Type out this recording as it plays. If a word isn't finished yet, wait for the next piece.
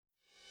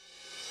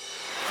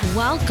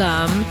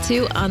Welcome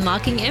to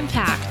Unlocking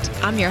Impact.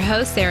 I'm your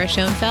host, Sarah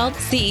Schoenfeld,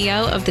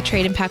 CEO of the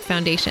Trade Impact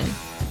Foundation.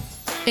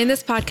 In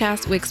this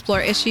podcast, we explore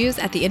issues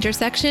at the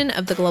intersection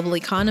of the global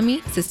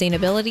economy,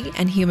 sustainability,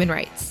 and human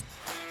rights.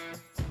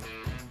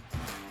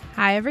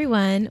 Hi,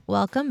 everyone.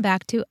 Welcome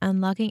back to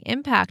Unlocking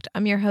Impact.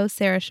 I'm your host,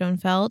 Sarah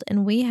Schoenfeld,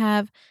 and we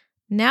have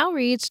now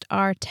reached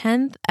our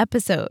 10th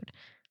episode.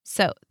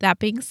 So that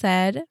being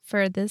said,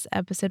 for this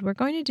episode, we're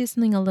going to do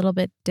something a little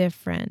bit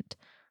different.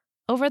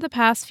 Over the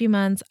past few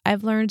months,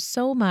 I've learned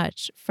so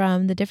much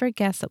from the different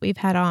guests that we've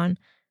had on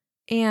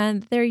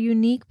and their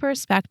unique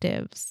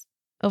perspectives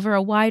over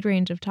a wide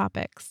range of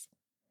topics.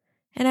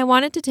 And I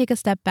wanted to take a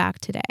step back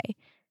today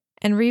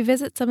and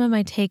revisit some of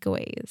my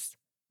takeaways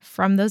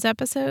from those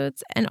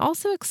episodes and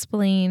also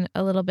explain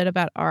a little bit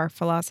about our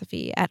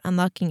philosophy at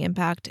Unlocking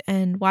Impact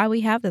and why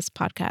we have this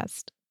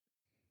podcast.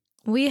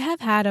 We have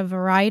had a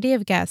variety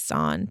of guests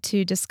on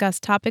to discuss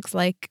topics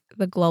like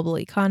the global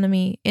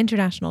economy,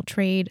 international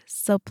trade,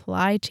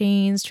 supply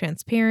chains,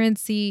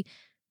 transparency,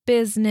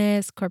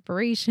 business,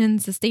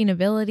 corporations,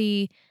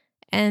 sustainability,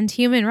 and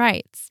human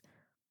rights.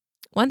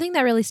 One thing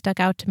that really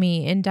stuck out to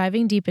me in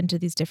diving deep into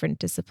these different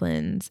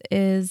disciplines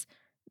is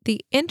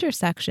the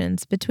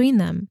intersections between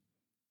them.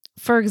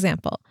 For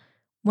example,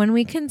 when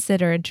we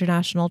consider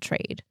international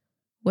trade,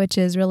 which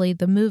is really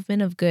the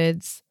movement of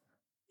goods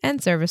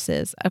and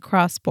services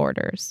across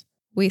borders,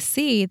 we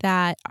see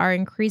that our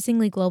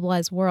increasingly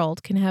globalized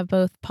world can have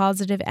both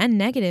positive and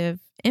negative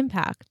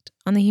impact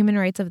on the human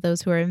rights of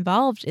those who are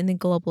involved in the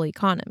global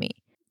economy.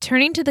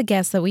 Turning to the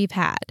guests that we've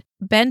had,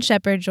 Ben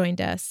Shepard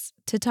joined us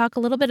to talk a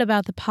little bit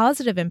about the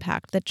positive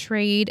impact that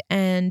trade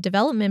and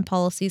development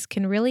policies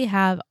can really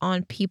have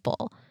on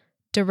people,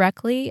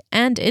 directly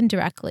and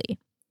indirectly.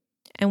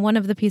 And one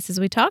of the pieces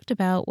we talked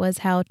about was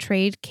how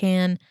trade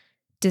can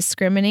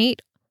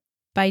discriminate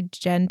by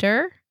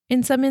gender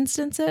in some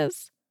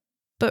instances,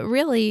 but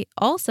really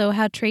also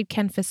how trade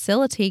can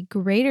facilitate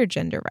greater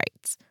gender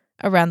rights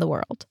around the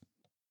world.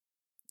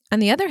 On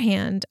the other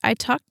hand, I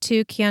talked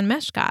to Kian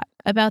Meshkat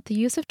about the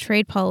use of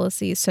trade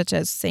policies such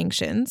as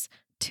sanctions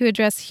to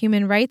address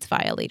human rights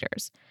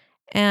violators.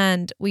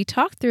 And we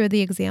talked through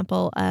the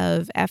example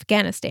of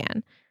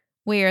Afghanistan,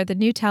 where the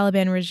new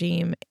Taliban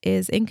regime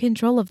is in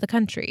control of the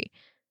country.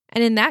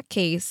 And in that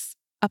case,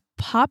 a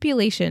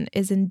population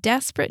is in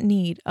desperate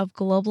need of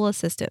global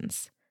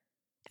assistance.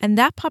 And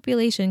that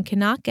population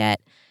cannot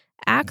get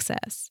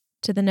access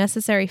to the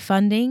necessary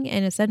funding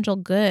and essential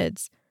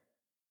goods,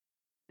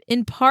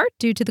 in part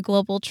due to the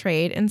global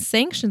trade and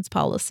sanctions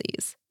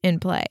policies in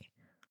play.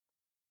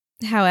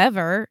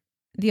 However,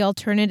 the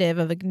alternative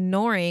of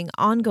ignoring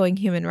ongoing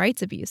human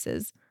rights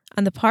abuses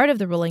on the part of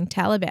the ruling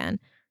Taliban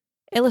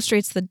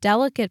illustrates the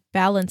delicate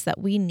balance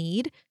that we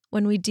need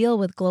when we deal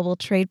with global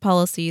trade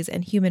policies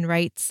and human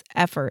rights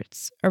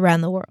efforts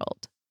around the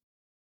world.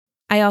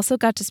 I also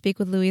got to speak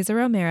with Luisa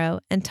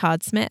Romero and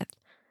Todd Smith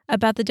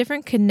about the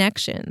different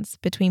connections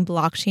between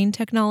blockchain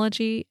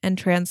technology and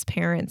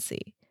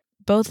transparency.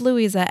 Both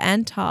Luisa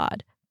and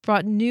Todd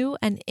brought new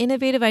and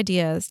innovative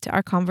ideas to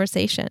our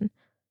conversation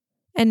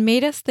and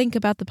made us think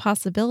about the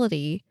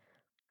possibility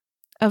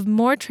of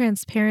more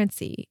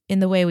transparency in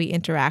the way we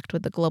interact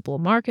with the global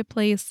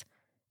marketplace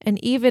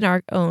and even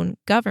our own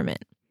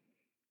government.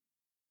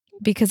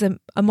 Because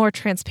a more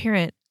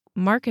transparent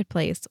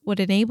marketplace would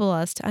enable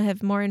us to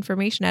have more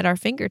information at our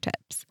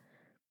fingertips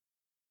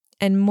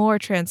and more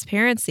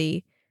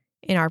transparency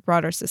in our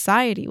broader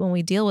society when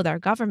we deal with our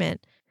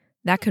government.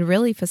 That could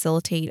really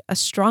facilitate a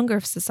stronger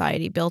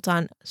society built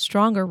on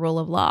stronger rule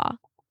of law.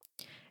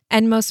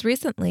 And most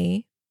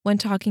recently, when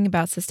talking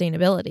about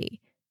sustainability,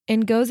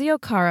 Ngozi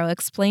Okaro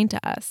explained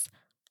to us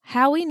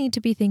how we need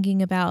to be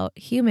thinking about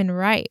human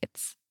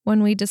rights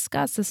when we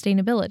discuss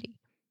sustainability,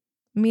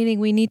 meaning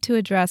we need to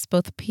address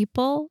both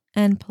people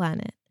and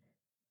planet.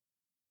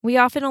 We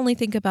often only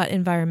think about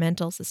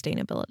environmental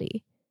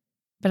sustainability,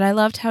 but I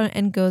loved how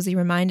Ngozi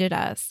reminded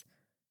us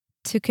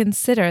to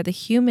consider the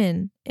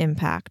human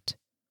impact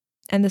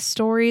and the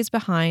stories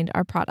behind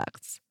our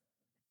products.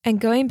 And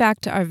going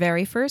back to our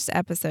very first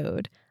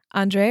episode,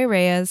 Andrea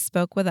Reyes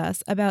spoke with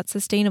us about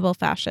sustainable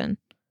fashion,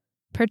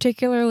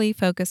 particularly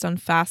focused on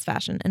fast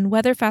fashion and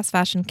whether fast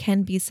fashion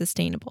can be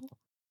sustainable.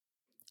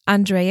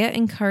 Andrea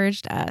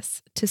encouraged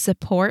us to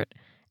support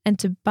and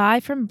to buy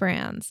from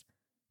brands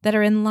that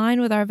are in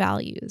line with our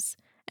values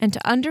and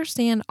to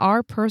understand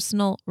our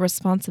personal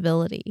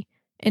responsibility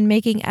in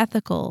making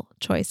ethical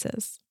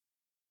choices.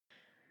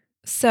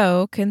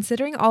 So,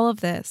 considering all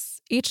of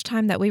this, each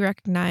time that we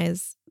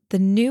recognize the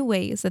new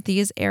ways that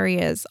these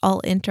areas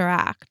all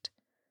interact,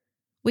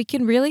 we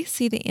can really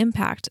see the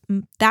impact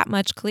that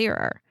much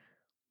clearer.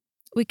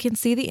 We can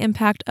see the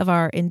impact of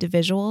our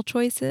individual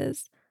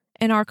choices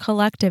and our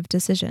collective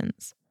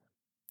decisions.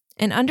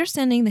 And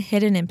understanding the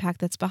hidden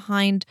impact that's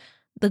behind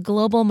the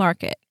global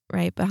market,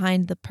 right?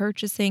 Behind the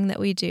purchasing that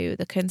we do,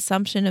 the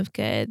consumption of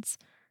goods,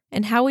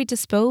 and how we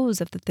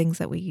dispose of the things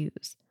that we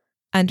use.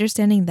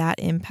 Understanding that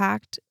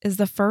impact is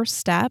the first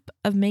step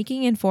of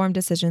making informed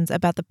decisions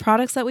about the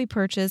products that we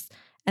purchase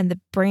and the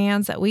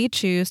brands that we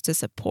choose to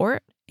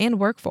support and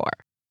work for.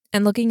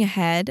 And looking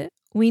ahead,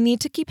 we need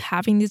to keep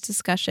having these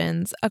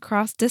discussions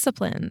across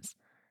disciplines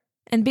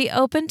and be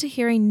open to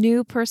hearing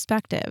new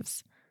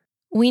perspectives.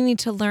 We need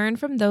to learn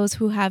from those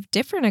who have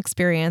different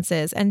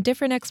experiences and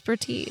different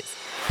expertise.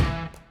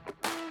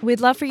 We'd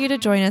love for you to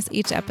join us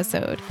each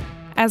episode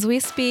as we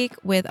speak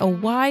with a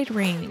wide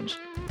range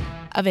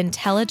of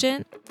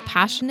intelligent,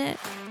 passionate,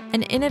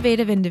 and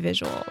innovative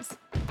individuals.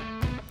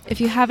 If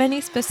you have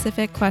any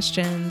specific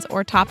questions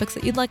or topics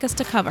that you'd like us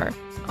to cover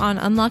on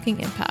Unlocking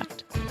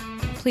Impact,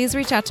 please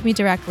reach out to me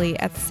directly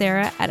at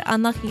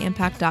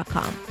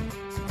sarah@unlockingimpact.com.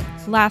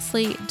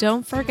 Lastly,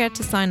 don't forget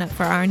to sign up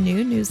for our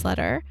new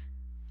newsletter,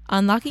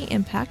 Unlocking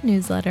Impact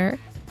Newsletter,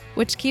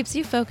 which keeps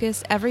you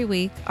focused every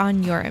week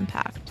on your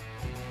impact.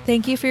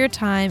 Thank you for your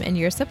time and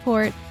your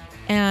support,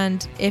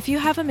 and if you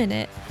have a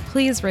minute,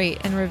 please rate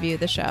and review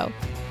the show.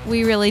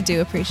 We really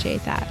do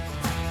appreciate that.